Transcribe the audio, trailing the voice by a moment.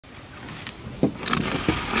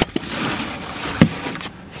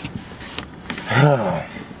What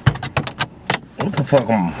the fuck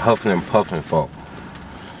I'm huffing and puffing for?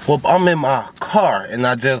 Well, I'm in my car and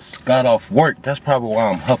I just got off work. That's probably why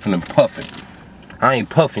I'm huffing and puffing. I ain't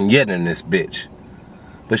puffing yet in this bitch.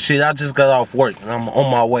 But shit, I just got off work and I'm on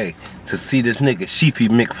my way to see this nigga Sheefy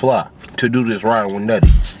Mcfly to do this Ridin Wit Nutty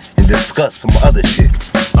and discuss some other shit.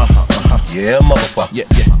 Yeah, motherfucker. Yeah.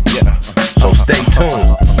 So stay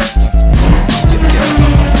tuned.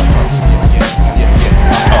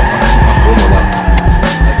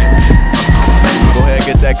 Go ahead,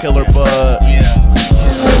 get that killer bud.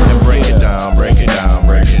 And break it down, break it down,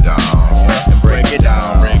 break it down. And break it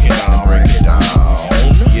down, break it down, break it down.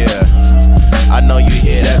 Yeah, I know you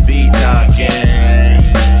hear that beat knocking.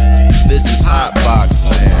 This is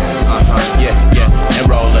hotboxing. Yeah, and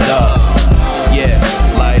roll it up. Yeah,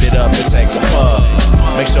 light it up and take a puff.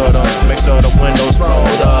 Make sure the windows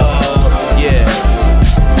rolled up. Yeah,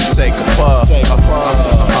 take a puff. I'll take a puff.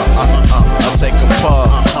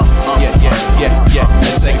 Yeah,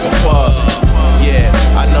 and take a puff. Yeah,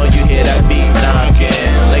 I know you hear that beat knocking.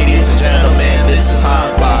 Ladies and gentlemen, this is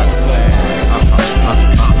hotboxing.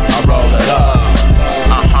 I roll it up.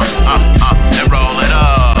 And roll it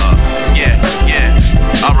up. Yeah,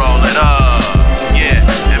 I roll it up. Yeah,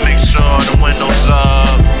 and make sure the windows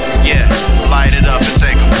up. Yeah, light it up and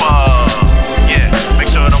take a puff. Yeah, make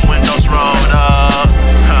sure the windows rolled up.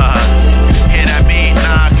 Hear that beat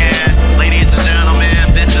knocking. Ladies and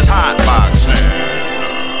gentlemen, this is hotboxing.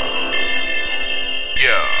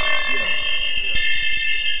 Yeah.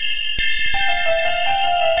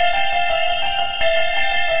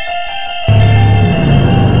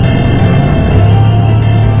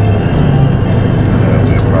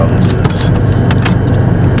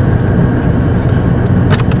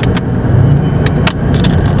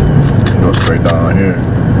 Down here,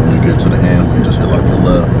 when we get to the end, we just hit like the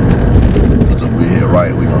left. Cause if we hit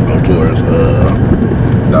right, we gonna go towards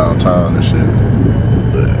downtown and shit.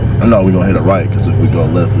 But I know we gonna hit it right, cause if we go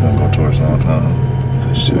left, we gonna go towards downtown.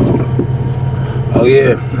 For sure. Oh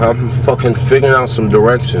yeah, I'm fucking figuring out some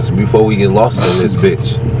directions before we get lost in this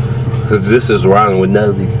bitch. Cause this is Ridin Wit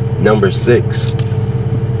Nutty #6.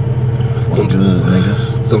 Some good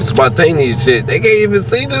niggas. Some spontaneous shit. They can't even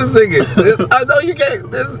see this nigga. I know you can't.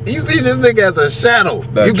 You see this nigga as a shadow.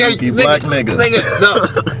 That you can't. Black nigga. No.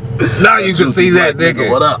 Now you can see that nigga.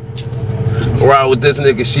 What up? Ride with this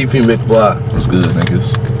nigga Sheefy Mcfly. What's good,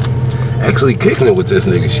 niggas? Actually kicking it with this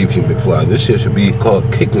nigga Sheefy Mcfly. This shit should be called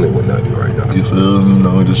Kicking It With Nutty right now. You feel me?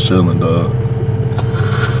 No, just chilling, dog.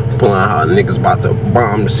 Pulling how niggas about to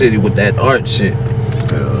bomb the city with that art shit.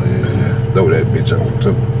 Hell yeah. Throw that bitch on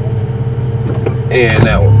too. And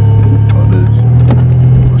that one. Oh, this.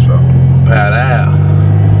 What's up? Pat out.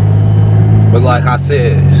 But like I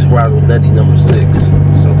said, it's Ridin Wit Nutty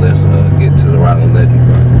 #6. So let's get to the Ridin Wit Nutty,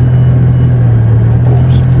 bro. Of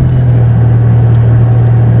course.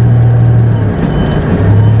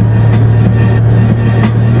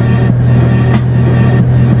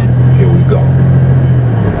 Here we go.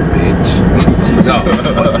 Bitch.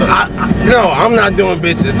 No, I'm not doing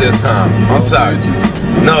bitches this time. I'm sorry.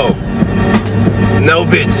 No. No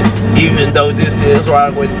bitches, even though this is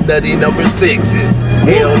Ridin Wit Nutty #6s.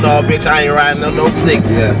 Hell no, bitch, I ain't riding on no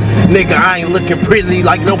 6s. Yeah. Nigga, I ain't looking pretty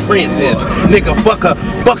like no princess. Nigga, fuck a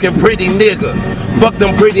fucking pretty nigga. Fuck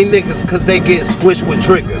them pretty niggas, cause they get squished with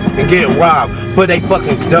triggers and get robbed for they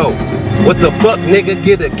fucking dough. What the fuck, nigga,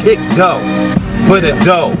 get a kick dough for the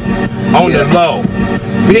dough on the low.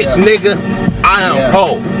 Bitch, nigga, I am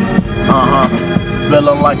hoe.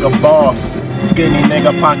 Feeling like a boss. Skinny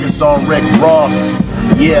nigga, pockets on Rick Ross.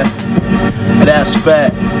 Yeah, that's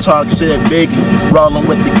fat. Talk shit, Biggie. Rolling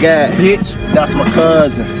with the gang. Bitch, that's my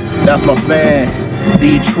cousin. That's my man.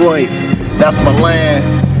 Detroit, that's my land.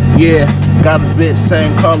 Yeah, got a bitch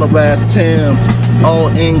same color as Tim's.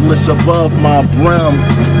 Old English above my brim.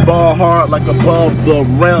 Ball hard like above the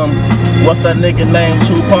rim. What's that nigga name?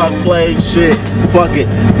 Tupac played shit. Fuck it,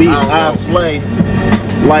 beats I slay.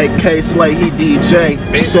 Like K Slay, he DJ.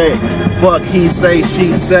 Shit. Fuck he say,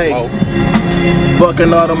 she say.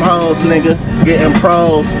 Fucking all them hoes, nigga. Getting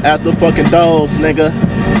pros at the fucking doors, nigga.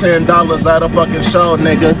 $10 at a fucking show,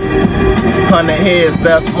 nigga. 100 heads,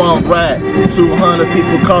 that's one rack. 200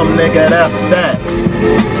 people come, nigga, that's stacks.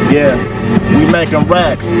 Yeah, we making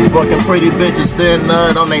racks. Fucking pretty bitches, then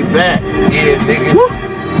nut on they back. Yeah, nigga. Woo.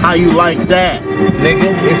 How you like that?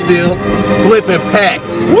 Nigga, it's still flipping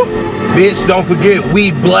packs. Woo. Bitch, don't forget,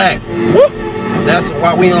 we black. Woo. That's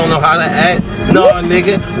why we don't know how to act. No,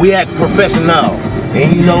 nigga, we act professional.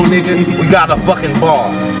 And you know, nigga, we got a fucking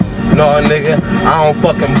ball. No, nigga, I don't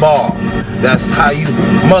fucking ball. That's how you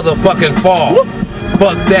motherfucking fall. Woo.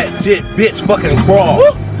 Fuck that shit, bitch, fucking crawl.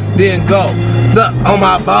 Woo. Then go suck on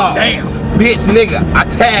my ball. Damn. Bitch nigga, I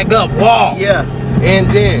tag up wall. Yeah. And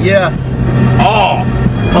then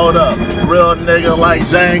Hold up, real nigga like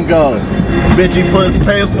Django. Bitchy puss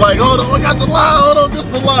tastes like, hold on, I got the lie, hold on, this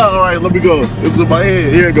is the lie. Alright, let me go. It's in my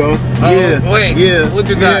head. Here you go. Wait, what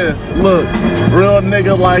you got? Yeah, look, real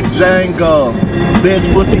nigga like Django.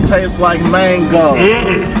 Bitch pussy tastes like mango.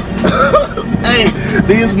 Hey,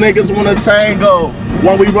 these niggas wanna tango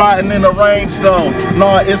while we riding in the range though.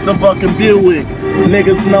 Nah, it's the fucking Buick.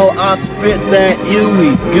 Niggas know I spit that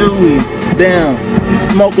gooey. Damn,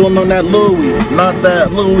 smoking on that Louis. Not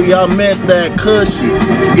that Louis, I meant that cushy.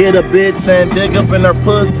 Get a bitch and dig up in her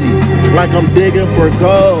pussy like I'm digging for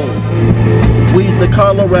gold. Weed the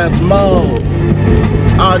color as mold.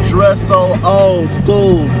 I dress so old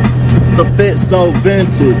school. The fit so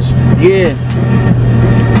vintage. Yeah.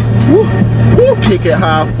 Woo, woo. Kick it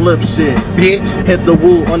high, flip shit. Bitch. Hit the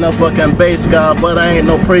woo on the fucking bass guy, but I ain't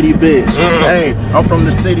no pretty bitch. Hey, I'm from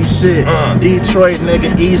the city shit. Detroit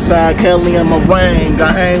nigga, Eastside, Kelly and Meringue.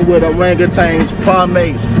 I hang with orangutans,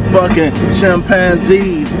 primates, fucking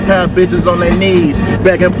chimpanzees. Have bitches on their knees,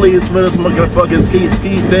 begging please for this motherfucking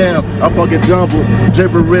ski down. I fucking jumble,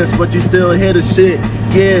 gibberish, but you still hear the shit.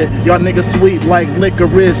 Yeah, y'all niggas sweet like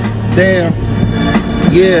licorice. Damn.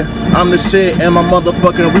 Yeah, I'm the shit and my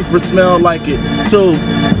motherfucking reefer smell like it too.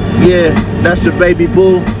 Yeah, that's your baby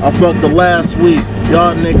boo. I fucked her last week.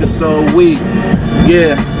 Y'all niggas so weak.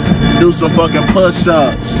 Yeah, do some fucking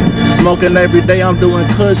push-ups. Smoking every day, I'm doing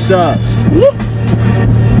push-ups. Whoop.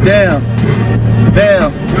 Damn,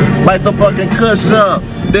 like the fucking cush up.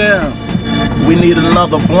 Damn, we need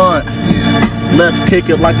another blunt. Let's kick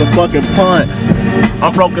it like a fucking punt.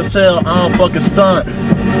 I'm broke as hell, I don't fucking stunt.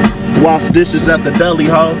 Wash dishes at the deli,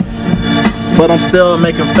 ho. But I'm still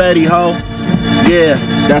making fatty, ho. Yeah,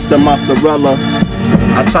 that's the mozzarella.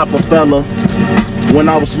 I top a fella. When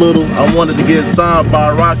I was little, I wanted to get signed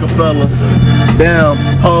by Rockefeller. Damn,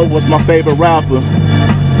 Ho was my favorite rapper.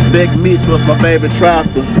 Big Meech was my favorite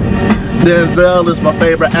trapper. Denzel is my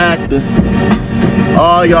favorite actor.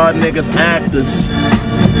 All y'all niggas actors.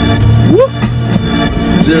 Woo!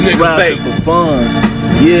 Just rapping for fun.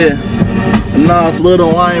 Yeah. When I was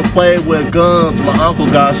little, I ain't played with guns. My uncle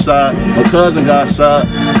got shot, my cousin got shot,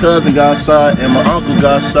 and my uncle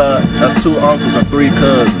got shot. That's 2 uncles and 3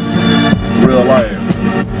 cousins. Real life.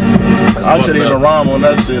 I couldn't even rhyme on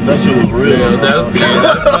that shit. That shit was real. Yeah, that's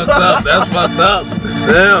fucked up. That's fucked up.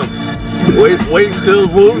 Damn. Wait till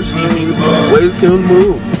the move, Sheefy. Wait till the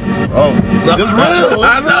move. Oh, it's real.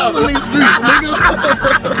 I know. In these streets, nigga.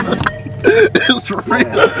 It's real.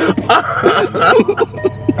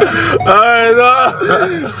 Alright, no.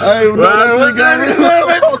 I ain't know that shit got real.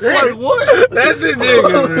 I was like, what? That shit did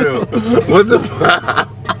get real. What the fuck?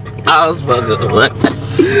 I was fucking.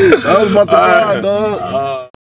 I was about to cry, dog.